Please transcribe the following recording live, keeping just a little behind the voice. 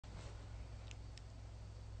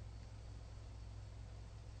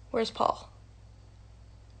Where's Paul?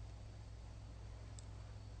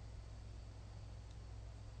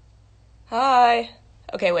 Hi.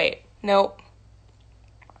 Okay, wait. Nope.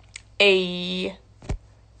 A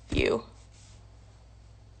you.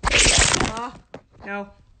 Ah, no.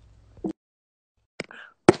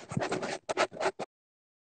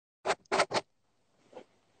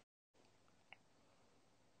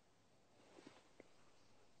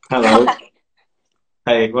 Hello. Hi.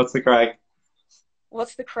 Hey, what's the crack?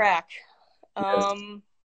 What's the crack? Yes. Um,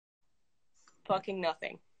 fucking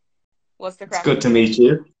nothing. What's the It's crack good with to you? meet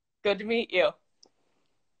you. Good to meet you.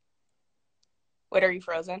 Wait, are you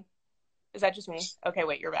frozen? Is that just me? Okay,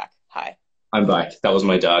 wait, you're back. Hi. I'm back. That was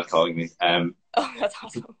my dad calling me. Oh, that's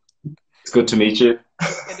awesome. It's good to meet you.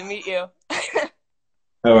 Good to meet you.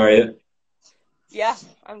 How are you? Yeah,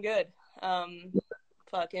 I'm good. Um,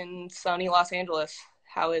 fucking sunny Los Angeles.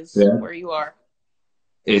 How is Yeah. where you are?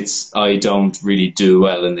 I don't really do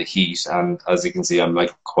well in the heat, and as you can see, I'm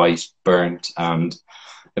like quite burnt and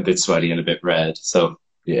a bit sweaty and a bit red. So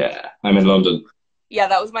yeah, I'm in London. Yeah,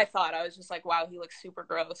 that was my thought. I was just like, wow, he looks super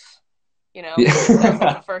gross. You know, that's like the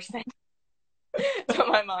Yeah. first thing to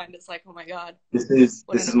my mind. It's like, oh my god, This is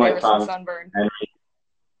what this an is my embarrassing friend sunburn. Henry.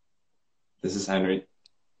 This is Henry.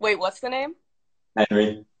 Wait, what's the name?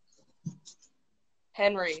 Henry.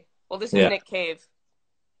 Henry. Well, this is Yeah. Nick Cave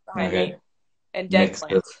behind me Okay. and dead Mixed.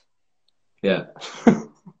 plants. Yeah.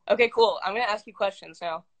 Okay, cool. I'm gonna ask you questions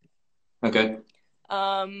now. Okay.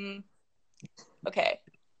 Um, okay.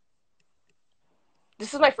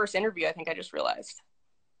 This is my first interview. I think I just realized.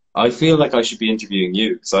 I feel like I should be interviewing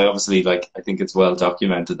you because I obviously like I think it's well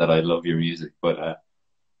documented that I love your music, but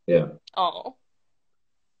yeah. Oh.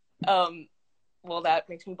 Um. Well, that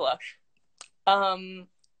makes me blush. Um.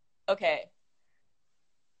 Okay.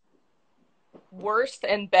 Worst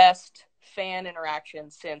and best fan interaction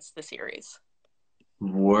since the series.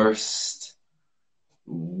 Worst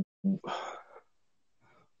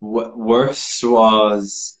worst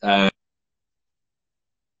was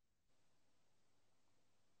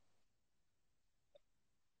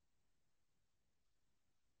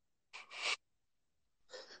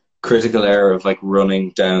critical error of like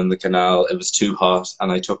running down the canal. It was too hot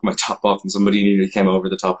and I took my top off and somebody nearly came over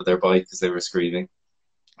the top of their bike because they were screaming.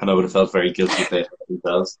 And I would have felt very guilty if they had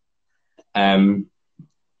themselves. Um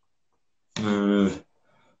mm,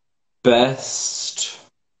 Best,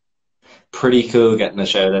 pretty cool getting a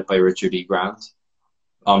shout out by Richard E. Grant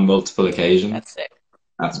on multiple occasions. That's sick.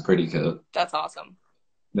 That's pretty cool. That's awesome.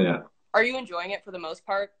 Yeah. Are you enjoying it for the most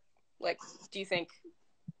part? Like, do you think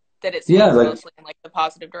that it Yeah, swings like mostly in like the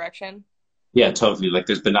positive direction? yeah, totally. Like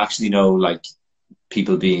there's been actually no like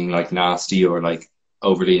people being like nasty or like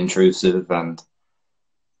overly intrusive and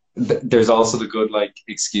there's also the good like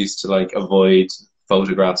excuse to like avoid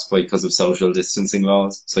photographs because of social distancing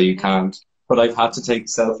laws. So you Mm. can't. But I've had to take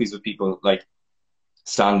selfies with people like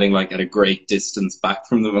standing like at a great distance back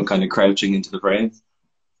from them and kind of crouching into the frame.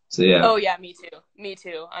 So yeah. Oh yeah, me too. Me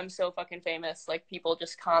too. I'm so fucking famous. Like people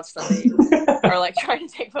just constantly are like trying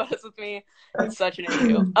to take photos with me. It's such an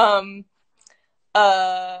issue.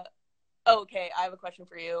 Uh okay, I have a question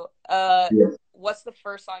for you. Yeah. What's the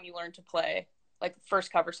first song you learned to play? Like the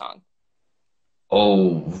first cover song?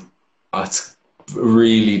 Oh, that's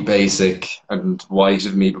really basic and white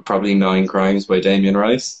of me, but probably Nine Crimes by Damien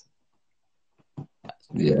Rice.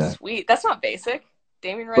 Yeah. Sweet. That's not basic.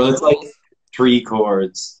 Damien Well, Rice it's like rules. three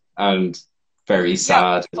chords and very Yeah,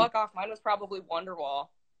 sad. fuck off. Mine was probably Wonderwall.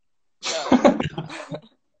 So,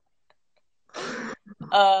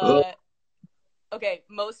 uh, okay.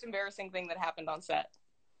 Most embarrassing thing that happened on set.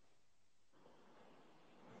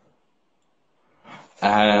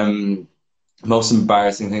 Um, Most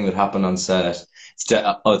embarrassing thing that happened on set. It's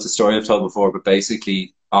a story I've told before, but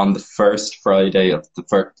basically on the first Friday of the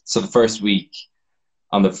first week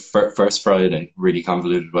on the first Friday, really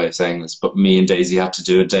convoluted way of saying this, but me and Daisy had to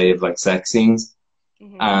do a day of like sex scenes,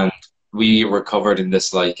 Hmm. and we were covered in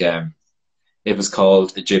this like it was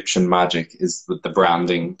called Egyptian Magic is the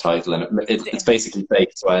branding title, and it's Damn. basically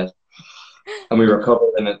fake sweat, and we were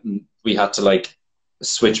covered in it, and we had to like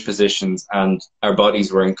switch positions, and our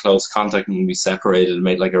bodies were in close contact, and when we separated, it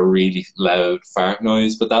made like a really loud fart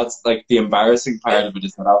noise. But that's like the embarrassing part of it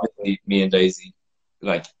is that obviously me and Daisy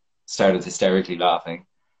like started hysterically laughing.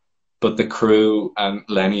 But the crew and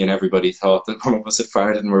Lenny and everybody thought that one of us had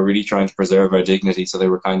farted and we're really trying to preserve our dignity. So they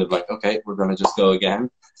were kind of like, okay, we're going to just go again.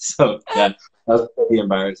 So yeah, that was pretty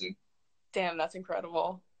embarrassing. Damn, that's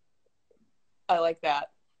incredible. I like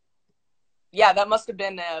that. Yeah, that must have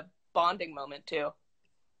been a bonding moment too.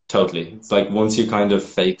 Totally. It's like once you kind of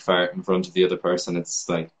fake fart in front of the other person, it's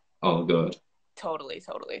like all good. Totally,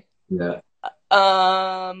 totally. Yeah.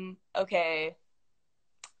 Okay.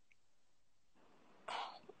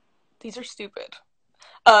 These are stupid.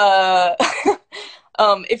 Uh,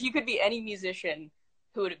 if you could be any musician,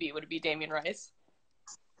 who would it be? Would it be Damien Rice?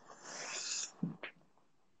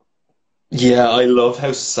 Yeah, I love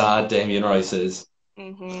how sad Damien Rice is.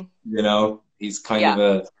 Mm-hmm. You know, he's kind Yeah, of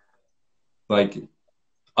a like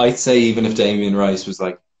I'd say even if Damien Rice was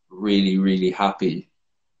like really, really happy,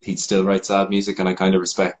 he'd still write sad music, and I kind of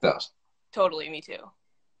respect that. totally. Me too.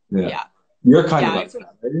 Yeah. Yeah, You're kind of yeah. like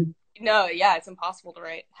that, are you? No, yeah. It's impossible to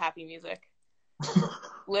write happy music.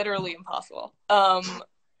 Literally impossible.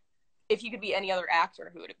 If you could be any other actor,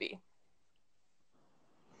 who would it be?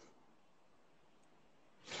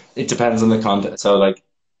 It depends on the content. So like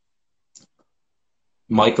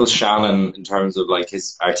Michael Shannon, in terms of like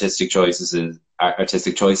his artistic choices is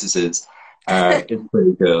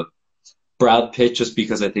pretty cool. Brad Pitt, just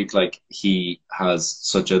because I think like he has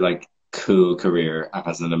such a like cool career and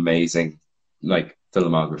has an amazing like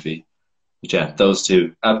filmography. But yeah, those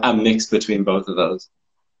two. A mix between both of those.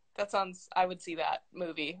 That sounds. I would see that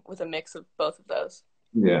movie with a mix of both of those.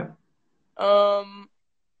 Yeah. Um.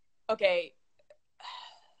 Okay.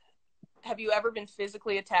 Have you ever been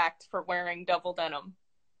physically attacked for wearing double denim,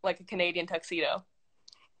 like a Canadian tuxedo?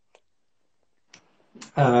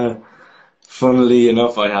 Uh, Funnily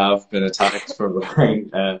enough, I have been attacked for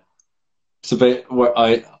wearing. It's a bit where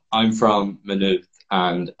I'm from Maynooth,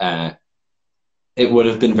 and it would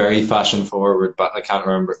have been very fashion forward, but I can't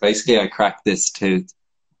remember. Basically, I cracked this tooth.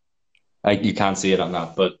 Like you can't see it on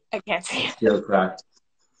that, but I can't see it. still cracked.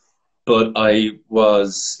 But it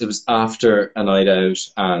was after a night out,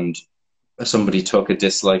 and somebody took a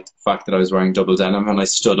dislike to the fact that I was wearing double denim, and I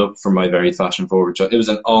stood up for my very fashion forward choice. It was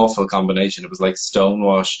an awful combination. It was like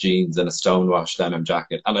stonewashed jeans and a stonewashed denim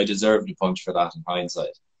jacket, and I deserved a punch for that in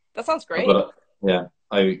hindsight. That sounds great. But yeah,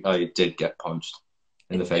 I did get punched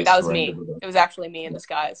in the face That for was wearing me. double It was actually me in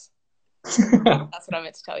disguise. denim. That's what I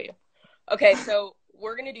meant to tell you. Okay, so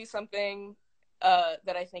we're gonna do something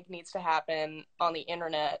that I think needs to happen on the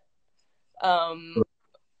internet,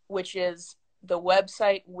 which is the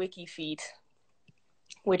website WikiFeet,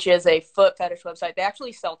 which is a foot fetish website. They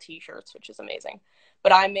actually sell T-shirts, which is amazing.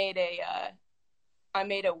 But I made a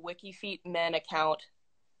WikiFeet men account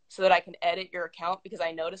so that I can edit your account, because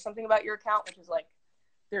I noticed something about your account, which is like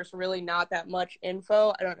there's really not that much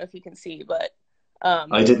info. I don't know if you can see, but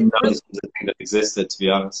I didn't know this was a thing that existed, to be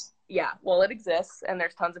honest. yeah, well, it exists, and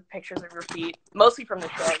there's tons of pictures of your feet, mostly from the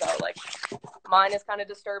show, though. Like, mine is kind of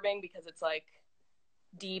disturbing because it's like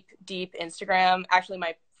deep, deep Instagram. Actually,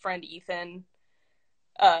 my friend Ethan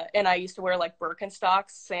and I used to wear like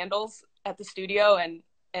Birkenstocks sandals at the studio, and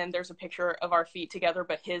there's a picture of our feet together,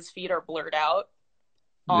 but his feet are blurred out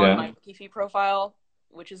on my WikiFeet profile,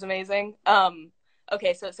 which is amazing.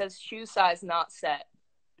 Okay, so it says shoe size not set.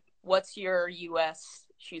 What's your US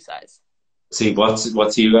shoe size? See,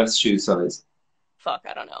 what's US shoe size? Fuck,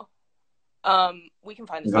 I don't know. We can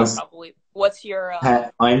find this out probably. What's your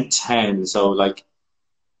I'm 10, so like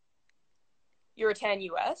you're a 10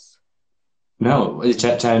 US? no, it's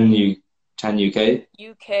 10 UK.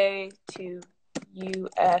 UK to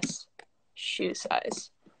US shoe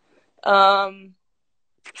size.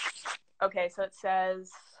 Okay, so it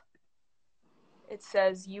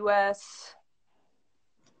says US.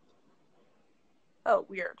 Oh,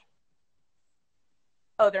 weird.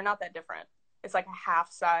 Oh, they're not that different. It's like a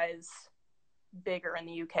half size bigger in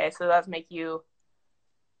the UK, so that does make you.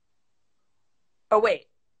 Oh wait,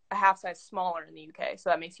 a half size smaller in the UK,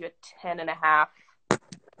 so that makes you a 10 and a half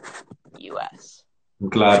US. I'm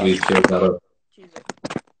glad we cleared that up. Jesus.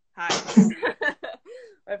 Hi.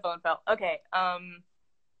 My phone fell. Okay, 10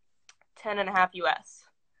 and a half US.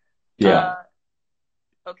 Yeah.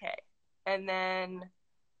 Okay, and then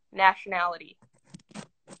nationality.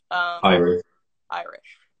 Irish.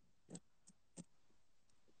 Irish.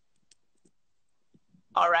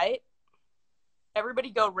 All right.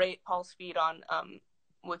 Everybody go rate Paul's feet on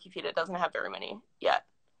WikiFeet. It doesn't have very many yet.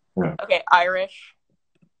 Yeah. Okay, Irish.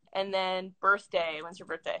 And then birthday. When's your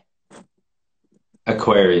birthday?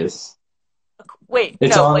 Aquarius. Wait,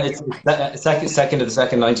 it's no. on. Like, it's second of the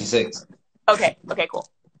second 96. Okay, cool.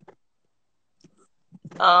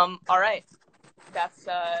 All right. That's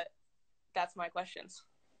my questions.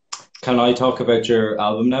 Can I talk about your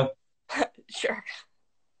album now? Sure.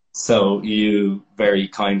 So you very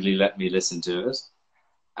kindly let me listen to it.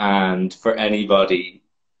 And for anybody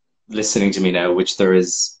listening to me now, which there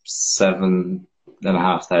is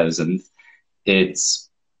 7,500, it's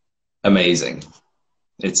amazing.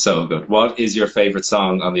 It's so good. What is your favorite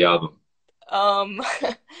song on the album?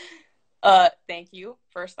 Thank you,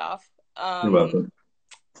 first off. You're welcome.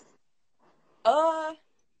 Uh,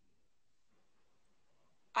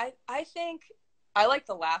 I think I like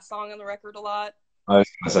the last song on the record a lot I was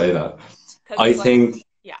gonna say that. because I it's like, think.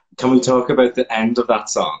 yeah, Can we talk about the end of that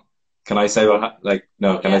song? Can I say what? Like,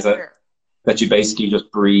 no. Can I yeah, say sure. that you basically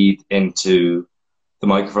just breathe into the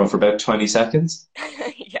microphone for about 20 seconds?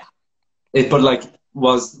 Yeah, But like,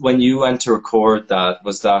 was when you went to record that,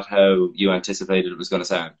 was that how you anticipated it was going to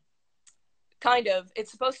sound? kind of.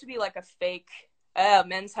 It's supposed to be like a fake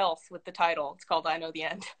Men's Health with the title. It's called I Know the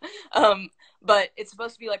End. um, but it's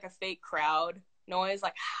supposed to be like a fake crowd noise,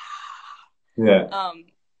 like Yeah. um,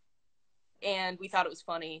 and we thought it was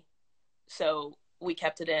funny, so we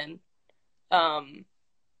kept it in. Um,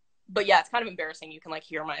 but yeah, it's kind of embarrassing. You can like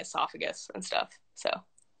hear my esophagus and stuff. So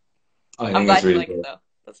I I'm think it's glad you really like it cool. though.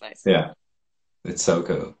 That's nice. Yeah, it's so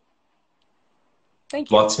cool.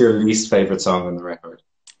 Thank you. What's your least favorite song on the record?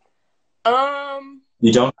 Um.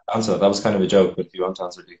 You don't answer. That was kind of a joke, but if you want to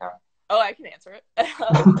answer it, you Oh, I can answer it.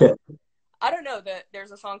 can. I don't know.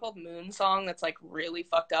 There's a song called Moon Song that's like really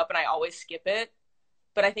fucked up, and I always skip it.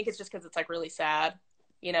 But I think it's just because it's like really sad,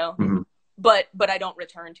 you know. Mhm. But I don't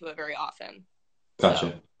return to it very often, so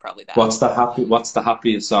Gotcha. probably that. What's the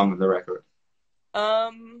happiest song on the record?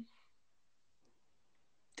 Um.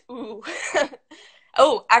 Ooh.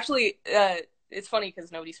 Oh, actually, it's funny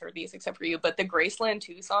because nobody's heard these except for you. But the Graceland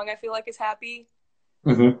 2 song I feel like is happy.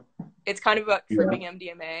 Hmm. It's kind of about Yeah. tripping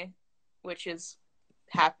MDMA, which is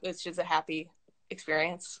it's just a happy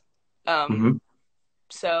experience. Hmm.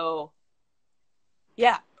 So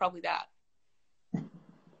yeah, probably that.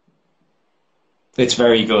 It's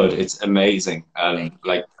very good. It's amazing, and Thank you.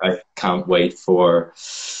 like I can't wait for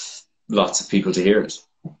lots of people to hear it.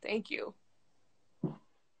 Thank you.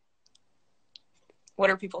 What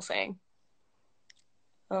are people saying?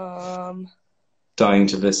 Um, Dying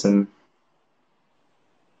to listen.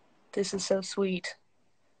 this is so sweet.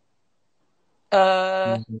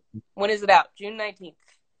 Uh, when is it out? June 19th.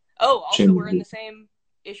 Oh, also we're in the same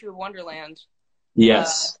issue of Wonderland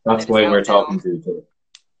Yes, that's that is why out we're now. talking to each other.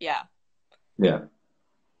 Yeah, Yeah.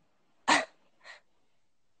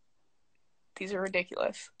 these are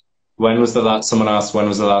ridiculous. When was the last? Someone asked, when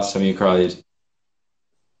was the last time you cried?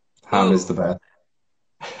 Ham is Ooh, the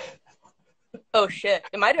best. oh shit.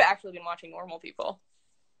 It might have actually been watching Normal People.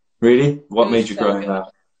 Really? It What was made you so cry in good.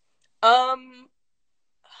 that? Um,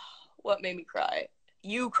 what made me cry?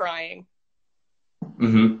 You crying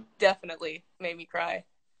Hmm. definitely made me cry.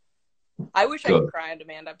 I wish I could Good. cry on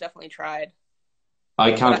demand. I've definitely tried,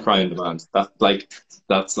 I but can't cry in demand.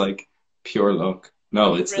 That's like pure luck.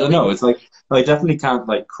 No, it's really, no, it's like I definitely can't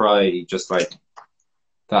like cry just like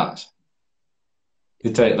that.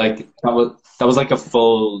 Like that was like a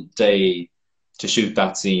full day to shoot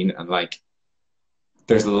that scene, and like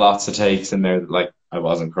there's lots of takes in there that like I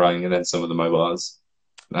wasn't crying, and then some of them I was.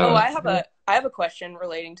 oh, Uh, I have a question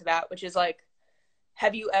relating to that, which is like,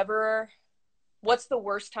 have you ever? What's the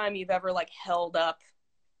worst time you've ever like held up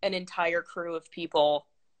an entire crew of people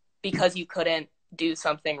because you couldn't do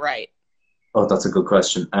something right? oh, that's a good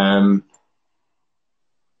question.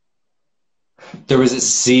 There was a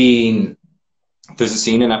scene. There's a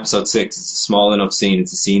scene in episode 6. It's a small enough scene.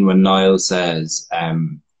 It's a scene when Niall says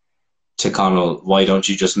to Connell, "Why don't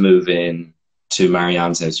you just move in to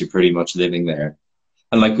Marianne's house? You're pretty much living there."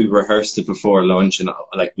 And like we rehearsed it before lunch, and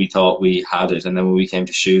like we thought we had it, and then when we came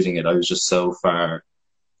to shooting it, I was just so far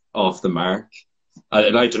off the mark. I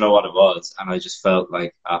don't know what it was, and I just felt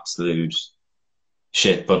like absolute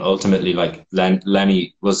shit. But ultimately, like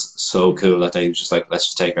Lenny was so cool that day. He was just like, "Let's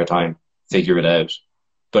just take our time, figure it out."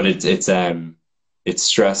 But it's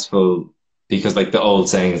stressful because like the old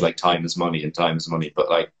saying is like time is money and time is money. But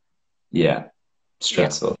like yeah, Yeah,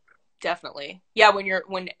 stressful. definitely. Yeah,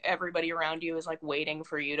 when everybody around you is like waiting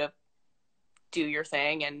for you to do your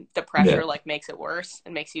thing, and the Yeah, pressure like makes it worse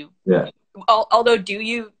and makes you. yeah, Although, do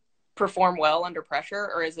you perform well under pressure,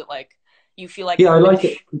 or is it like you feel like yeah. I like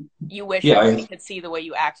it. you wish Yeah, everybody could see the way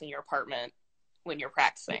you act in your apartment when you're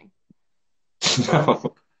practicing?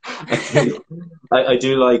 no, I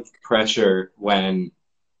do like pressure when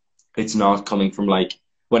it's not coming from like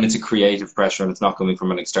when it's a creative pressure and it's not coming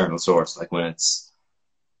from an external source, like when it's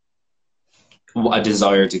a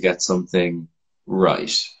desire to get something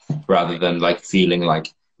right rather than like feeling like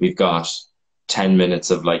we've got 10 minutes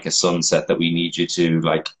of like a sunset that we need you to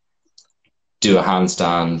like do a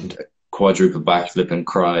handstand, quadruple backflip and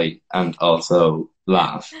cry and also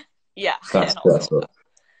laugh. Yeah, That's and also, stressful.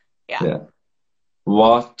 yeah. Yeah.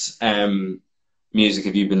 What music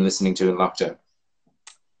have you been listening to in lockdown?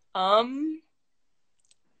 Um,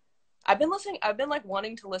 I've been like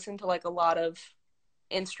wanting to listen to like a lot of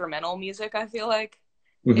instrumental music. I feel like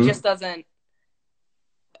it Hmm. just doesn't.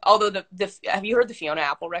 Although the have you heard the Fiona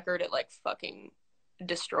Apple record? It like fucking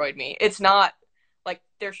destroyed me. It's not like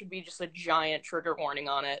there should be just a giant trigger warning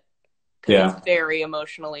on it because it's very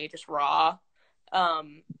emotionally just raw.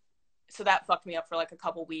 So that fucked me up for like a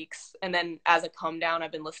couple weeks, and then as a come down,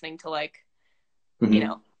 I've been listening to like, you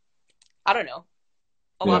know, I don't know,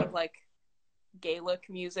 a lot of like Gaelic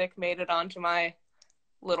music made it onto my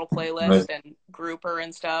little playlist and grouper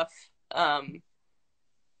and stuff.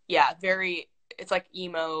 Yeah, it's like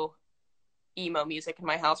emo music in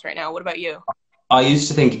my house right now. What about you? I used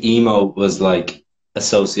to think emo was like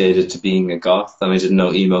associated to being a goth, and I didn't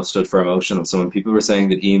know emo stood for emotional. So when people were saying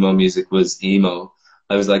that emo music was emo,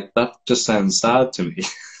 I was like, that just sounds sad to me.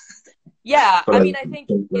 Yeah, I mean, I think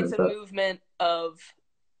it's a movement of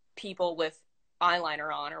people with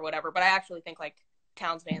eyeliner on or whatever, but I actually think like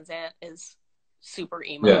Townes Van Zandt is super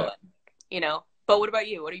emo, and, you know. But what about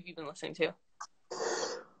you? What have you been listening to?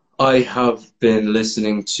 I have been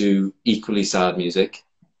listening to equally sad music.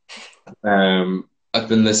 I've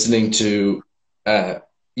been listening to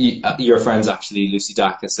your friends actually, Lucy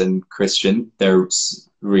Dacus and Christian. They're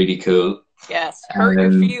really cool. Yes, hurt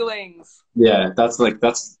your feelings. Yeah, that's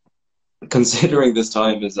considering this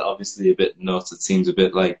time is obviously a bit nuts. It seems a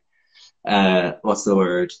bit like what's the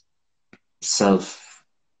word?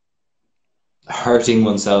 Hurting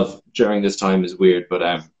oneself during this time is weird, but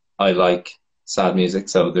I like sad music,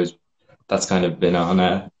 so that's kind of been on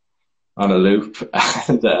a loop.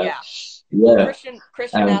 And well,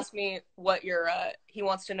 Christian asked me what your he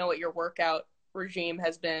wants to know what your workout regime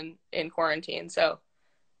has been in quarantine, so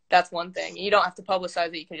that's one thing. You don't have to publicize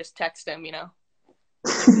it, you can just text him, you know.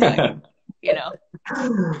 Like, you know.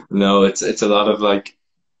 No, it's a lot of like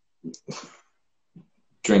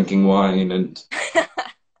drinking wine and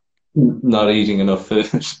not eating enough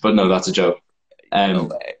food. But no, that's a joke. No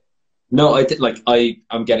way. No,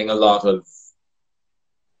 I'm getting a lot of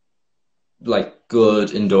like good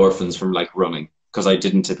endorphins from like running, because I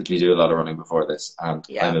didn't typically do a lot of running before this, and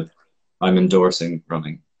I'm endorsing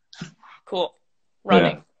running. Cool.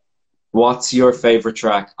 Running. Yeah. What's your favorite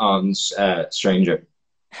track on Stranger?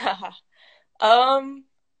 I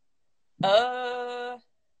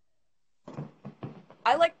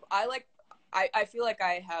feel like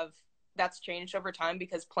that's changed over time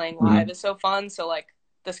because playing live is so fun. So like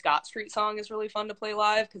the Scott Street song is really fun to play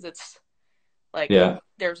live because it's like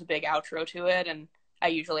there's a big outro to it, and I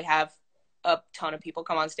usually have a ton of people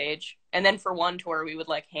come on stage. And then for one tour, we would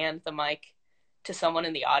like hand the mic to someone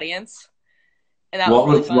in the audience, and that was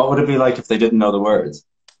really fun. What would it be like if they didn't know the words?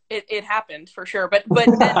 It happened for sure, but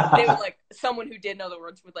then they would like someone who did know the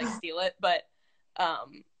words would like steal it. But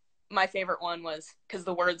my favorite one was because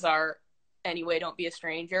the words are "Anyway, don't be a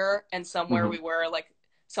stranger," and somewhere we were like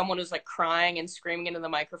someone was like crying and screaming into the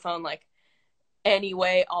microphone like,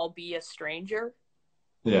 "Anyway, I'll be a stranger."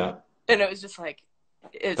 Yeah, and it was just like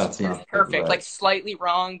it's perfect, like slightly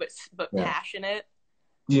wrong but passionate.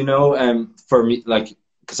 You know, for me, like,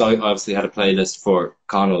 because I obviously had a playlist for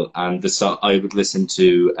Connell, and the song I would listen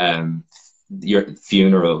to your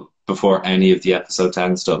funeral before any of the episode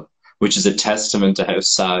 10 stuff, which is a testament to how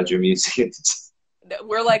sad your music is.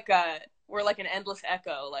 We're like an endless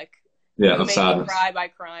echo, like of sadness. Me cry by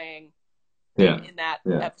crying. In that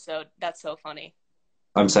episode, that's so funny.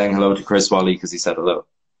 I'm saying hello to Chris Wally because he said hello.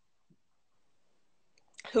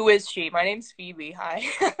 Who is she? My name's Phoebe. Hi.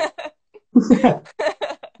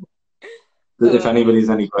 If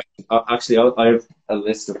anybody's any questions, actually, I have a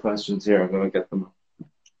list of questions here. I'm going to get them.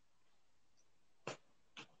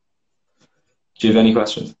 Do you have any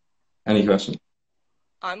questions? Any questions?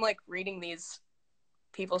 I'm like reading these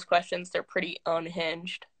people's questions. They're pretty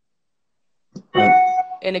unhinged.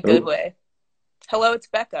 In a good way. Hello, it's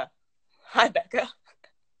Becca. Hi, Becca.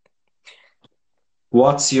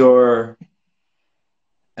 What's your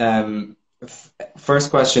first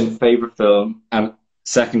question, favorite film, and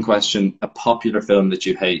second question, a popular film that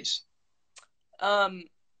you hate? My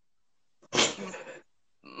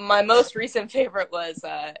most recent favorite was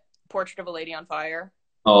Portrait of a Lady on Fire.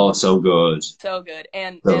 Oh, so good. So good.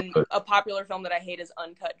 And a popular film that I hate is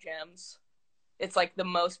Uncut Gems. It's like the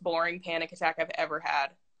most boring panic attack I've ever had.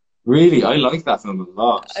 Really? I like that film a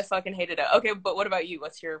lot. I fucking hated it. Okay, but what about you?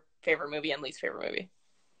 What's your favorite movie and least favorite movie?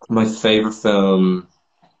 My favorite film...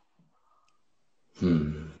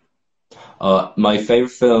 my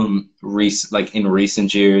favorite film in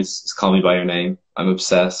recent years is Call Me by Your Name. I'm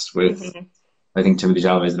obsessed with... I think Timothée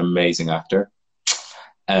Chalamet is an amazing actor.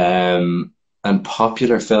 And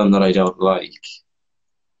popular film that I don't like...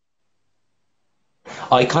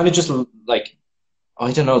 I kind of just like...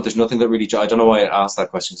 I don't know. There's nothing that really... I don't know why I asked that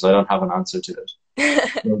question because I don't have an answer to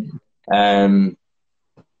it.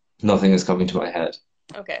 Nothing is coming to my head.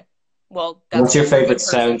 Okay. Well, What's that's your you're a favorite good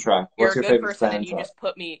person. soundtrack? You're What's a your good favorite person, and soundtrack?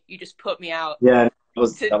 you just put me out. Yeah,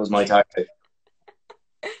 To, that was my tactic.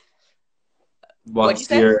 what'd you What's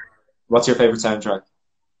say? your what's your favorite soundtrack?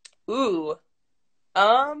 Ooh.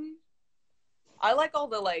 Um. I like all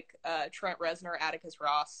the like Trent Reznor, Atticus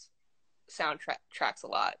Ross tracks a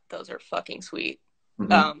lot. Those are fucking sweet.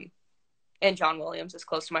 Hmm. Um. And John Williams is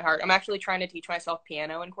close to my heart. I'm actually trying to teach myself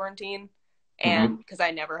piano in quarantine, and Hmm. because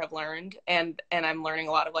I never have learned, and I'm learning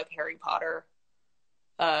a lot of like Harry Potter.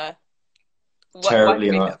 Uh. Why do Terribly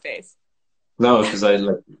you make not. that face? No, because I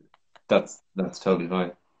like that's totally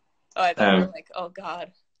fine. Oh, I thought you were Um, like, oh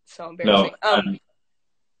God, so no. embarrassing.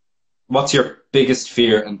 What's your biggest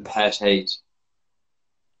fear and pet hate?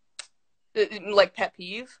 Like pet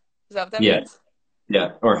peeve? Is that what that Yeah, means?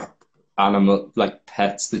 yeah, or animal like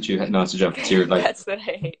pets that you not to jump. It's Okay, your like pets that I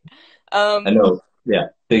hate. I know. Yeah,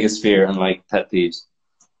 biggest fear and like pet peeves.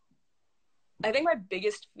 I think my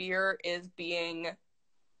biggest fear is being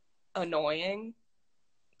annoying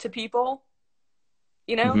to people.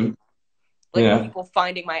 You know, Hmm. like Yeah, people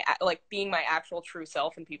finding like being my actual true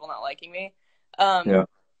self and people not liking me. Um, yeah.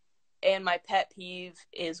 and my pet peeve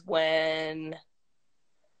is when,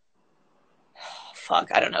 fuck,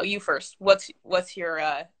 I don't know. You first. What's your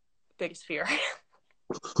biggest fear?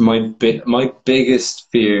 My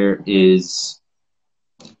biggest fear is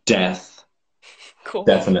death. Cool.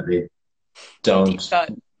 Definitely. Deep Don't.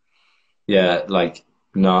 cut. Yeah, like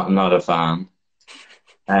not a fan.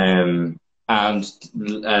 Um, and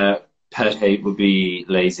uh, pet hate would be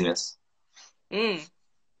laziness. Mm,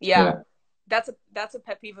 yeah, Yeah. that's a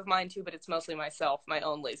pet peeve of mine too, but it's mostly myself, my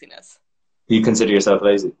own laziness. You consider yourself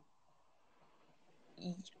lazy?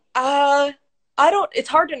 Uh, I don't. It's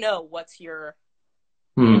hard to know what's your,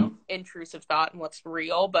 Hmm. intrusive thought and what's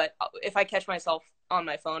real. But if I catch myself on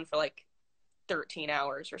my phone for like 13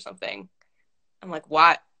 hours or something, I'm like,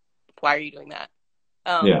 why? Why are you doing that?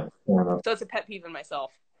 Um, Yeah. Fair enough. so it's a pet peeve in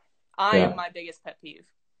myself. I am Yeah. my biggest pet peeve.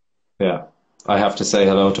 Yeah. I have to say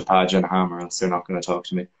hello to Padge and Ham, or else they're not going to talk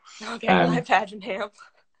to me. Okay, hi Um, pageant ham.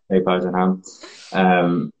 hey, Padge and Ham.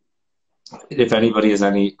 Um, if anybody has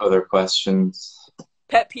any other questions,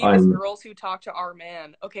 Pet peeve is I'm girls who talk to our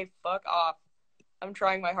man. Okay, fuck off. I'm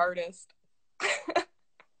trying my hardest.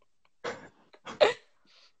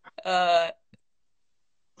 uh,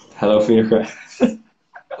 hello for your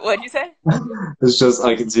what'd you say? It's just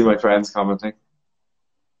I can see my friends commenting.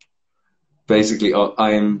 Basically,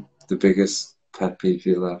 I'm the biggest pet peeve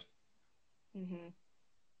you have. Hmm.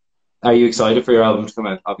 Are you excited for your album to come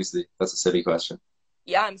out? Obviously, that's a silly question.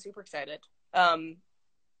 Yeah, I'm super excited. Um,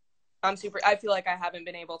 I feel like I haven't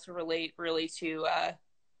been able to relate really to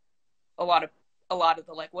a lot of a lot of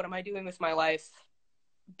the like what am I doing with my life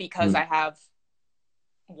because Hmm. I have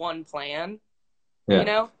one plan,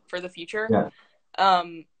 Yeah, for the future. yeah,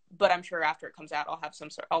 But I'm sure after it comes out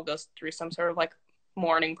I'll go through some sort of like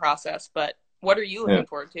mourning process. But what are you yeah. looking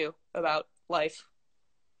forward to about life?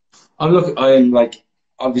 I'm like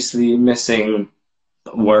obviously missing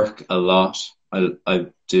work a lot. I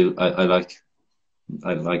do.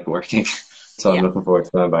 I like working, so I'm Yeah. looking forward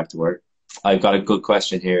to going back to work. I've got a good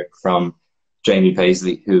question here from Jamie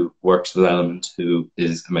Paisley, who works with Element, who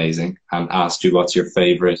is amazing, and asked you what's your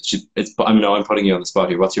favorite. I know I'm putting you on the spot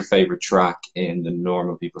here. What's your favorite track in the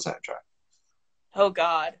Normal People soundtrack? Oh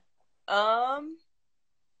God. Um.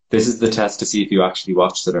 This is the test to see if you actually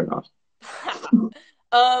watched it or not.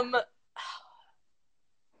 um.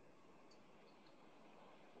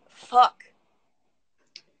 Fuck.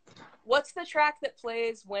 What's the track that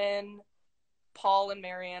plays when Paul and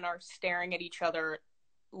Marianne are staring at each other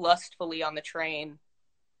lustfully on the train?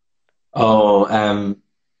 Oh,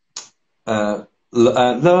 love,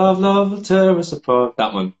 love will tear us apart.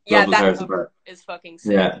 That one, Yeah, love will that tear us cover apart. is fucking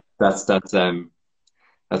sick. Yeah,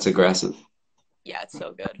 that's aggressive. Yeah, it's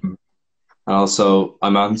so good. Also,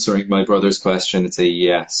 I'm answering my brother's question. It's a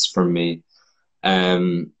yes from me.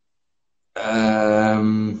 Um,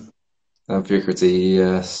 um, I figure it's a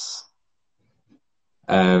yes.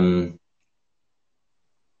 Um,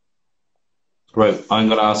 right, I'm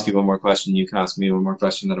going to ask you one more question. You can ask me one more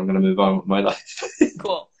question, then I'm going to move on with my life.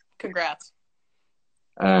 Cool. Congrats.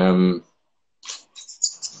 Um,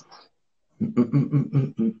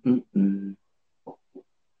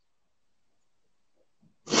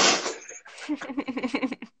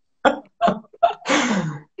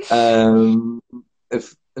 um,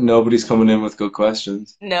 if nobody's coming in with good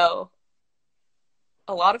questions, No,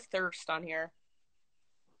 a lot of thirst on here.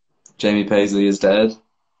 Jamie Paisley is dead.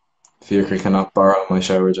 Fiacre cannot borrow my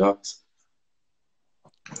shower jocks.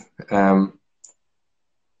 Um,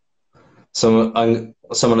 someone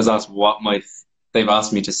has asked what my they've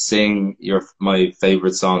asked me to sing my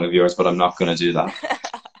favorite song of yours, but I'm not going to do that.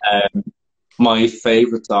 Um, my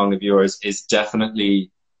favorite song of yours is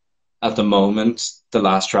definitely at the moment the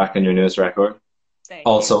last track on your newest record. Thank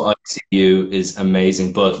you. Also, I See You is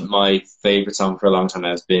amazing, but my favorite song for a long time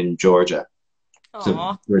now has been Georgia. So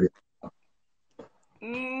Aw. really,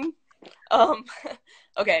 Mm, um,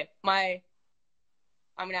 okay,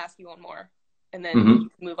 I'm gonna ask you one more, and then hmm you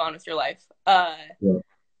can move on with your life. yeah.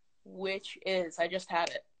 Which is I just had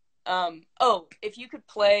it. Oh, if you could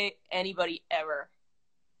play anybody ever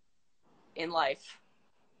in life,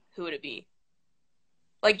 who would it be?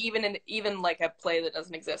 Like even like a play that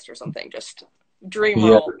doesn't exist or something. Just dream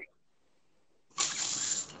Yeah, role.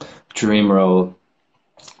 dream role.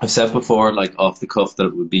 I've said before, like off the cuff, that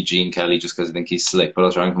it would be Gene Kelly just because I think he's slick, but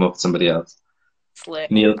I'll try and come up with somebody else.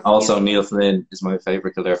 Slick. Neil Flynn is my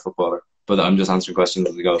favorite Kildare footballer, but I'm just answering questions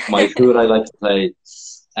as we go. Who would I like to play?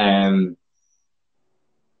 Um,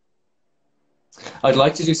 I'd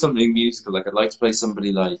like to do something musical. Like I'd like to play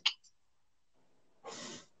somebody like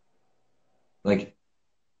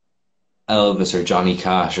Elvis or Johnny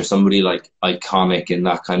Cash or somebody like iconic in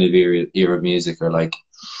that kind of era of music, or like,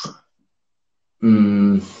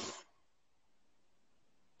 mm,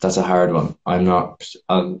 that's a hard one. I'm not.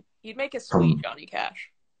 You'd make a sweet From Johnny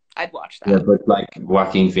Cash. I'd watch Yeah, that. but like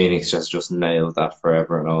Joaquin Phoenix just nailed that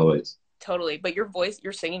forever and always. Totally. But your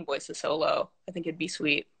singing voice is so low. I think it'd be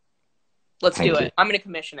sweet. Let's do Thank you. it. I'm gonna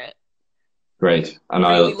commission it. Great, and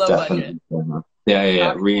Really I'll low budget. definitely. Yeah.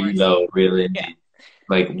 Not Really yours. low, really Yeah. indie,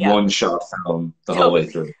 like Yeah. one shot film the whole way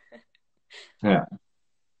Totally. through. Yeah,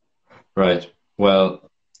 right. Well,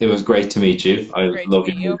 it was great to meet you. I Great to love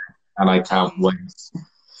your meet you. music, and I can't Um, wait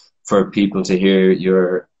for people to hear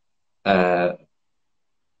your uh,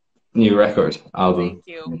 new record Thank album.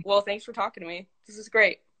 you. Well, thanks for talking to me. This is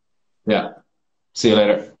great. Yeah. See you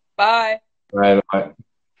later. Bye. Bye. Bye.